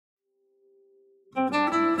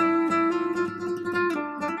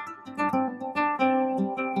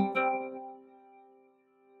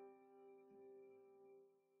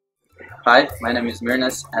Hi, my name is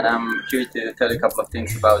Mirnes and I'm here to tell you a couple of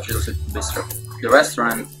things about Bistro. The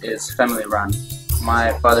restaurant is family run.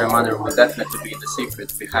 My father and mother will definitely be the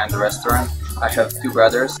secret behind the restaurant. I have two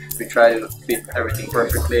brothers. We try to fit everything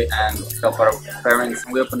perfectly and help our parents.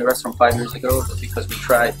 We opened the restaurant 5 years ago because we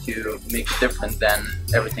tried to make it different than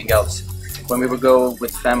everything else. When we would go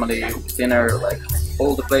with family dinner, like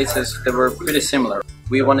all the places, they were pretty similar.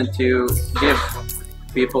 We wanted to give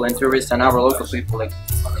people and tourists and our local people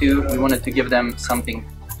we wanted to give them something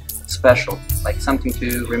special, like something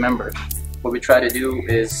to remember. What we try to do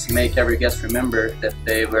is make every guest remember that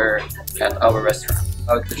they were at our restaurant.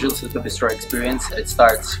 The Bistro experience, it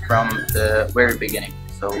starts from the very beginning.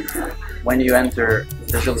 So when you enter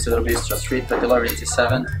the Bistro street at Delectable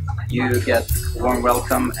 87, you get a warm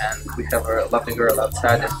welcome, and we have a lovely girl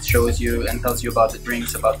outside that shows you and tells you about the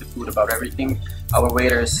drinks, about the food, about everything. Our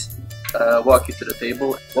waiters walk you to the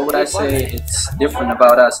table. What would I say it's different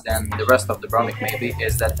about us than the rest of Dubrovnik maybe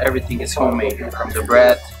is that everything is homemade. From the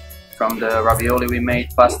bread, from the ravioli we made,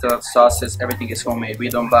 pasta, sauces, everything is homemade. We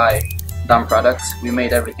don't buy done products, we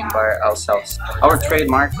made everything by ourselves. Our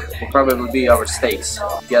trademark will probably be our steaks.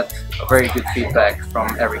 We get a very good feedback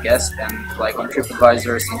from every guest, and like on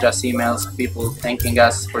TripAdvisors and just emails, people thanking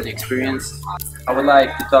us for the experience. I would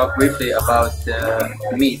like to talk briefly about the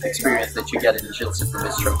meat experience that you get in the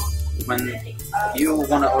Bistro. When you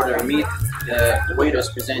want to order meat, the waiters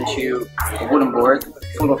present you a wooden board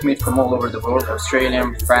full of meat from all over the world: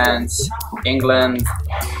 Australia, France, England,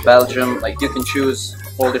 Belgium. Like, you can choose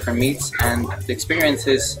all different meats, and the experience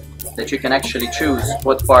is that you can actually choose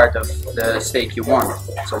what part of the steak you want.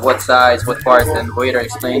 So what size, what part, and the waiter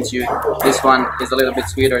explains you, this one is a little bit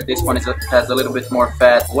sweeter, this one has a little bit more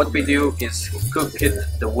fat. What we do is cook it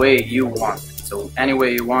the way you want. So any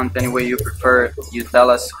way you want, any way you prefer, you tell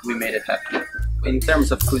us, we made it happen. In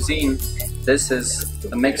terms of cuisine, this is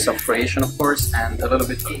a mix of Croatian, of course, and a little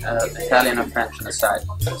bit Italian and French on the side.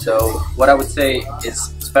 So what I would say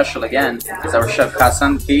is special again is our chef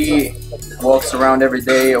Hassan. He walks around every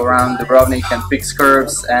day around Dubrovnik and picks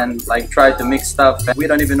curves and like try to mix stuff. We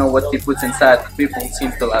don't even know what he puts inside. People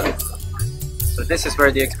seem to love it. So this is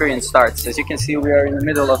where the experience starts. As you can see, we are in the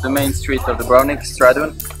middle of the main street of Dubrovnik,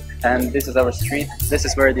 Stradun. And this is our street. This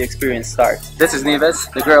is where the experience starts. This is Nives,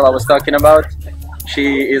 the girl I was talking about.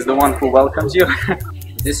 She is the one who welcomes you.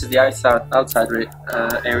 This is the outside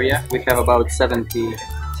area. We have about 70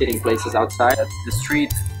 sitting places outside. The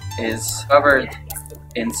street is covered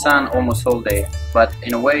in sun almost all day, but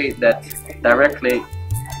in a way that directly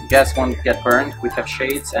guests won't get burned. We have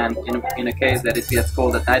shades, and in a case that it gets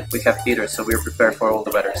cold at night, we have heaters, so we're prepared for all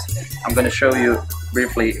the weathers. I'm going to show you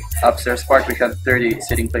briefly upstairs part. We have 30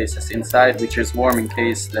 sitting places inside, which is warm in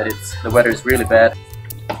case that the weather is really bad.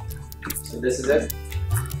 So this is it.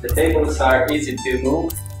 The tables are easy to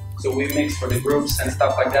move, so we mix for the groups and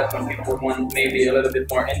stuff like that. When people want maybe a little bit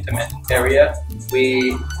more intimate area,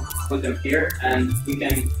 we put them here, and we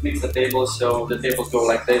can mix the tables so the tables go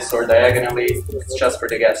like this or diagonally. It's just for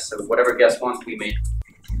the guests, so whatever guests want, we make.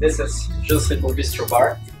 This is Bistro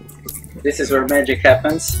bar. This is where magic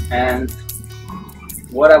happens, and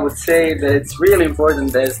what I would say that it's really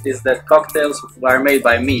important is that cocktails are made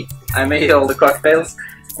by me. I made all the cocktails,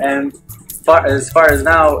 and as far as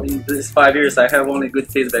now, in these 5 years, I have only good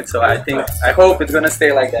feedback, so I hope it's gonna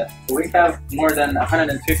stay like that. We have more than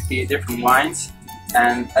 150 different wines,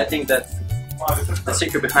 and I think that the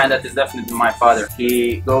secret behind that is definitely my father.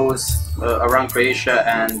 He goes around Croatia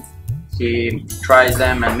and he tries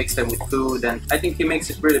them and mixes them with food, and I think he makes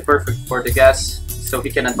it really perfect for the guests, so he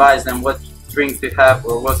can advise them what drink to have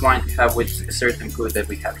or what wine to have with a certain food that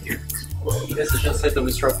we have here. This is just the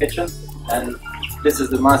Bistro kitchen, and this is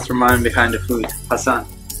the mastermind behind the food, Hassan.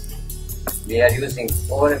 We are using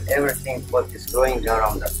everything what is growing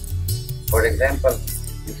around us. For example,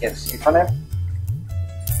 we have siphoner,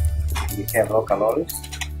 we have local olives,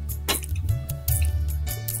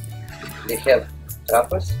 we have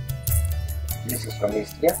truffles. This is from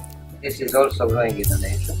Istria. This is also growing in the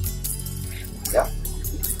nature. Yeah,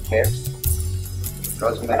 herbs,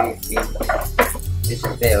 rosemary, mint. This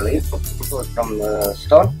is bay leaf, from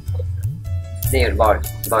stone. Nearby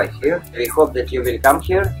here. We hope that you will come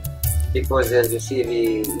here, because as you see,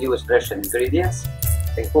 we use fresh ingredients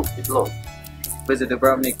and cook it low. Visit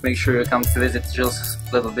Dubrovnik, make sure you come to visit Jill's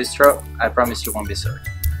Little Bistro. I promise you won't be sorry.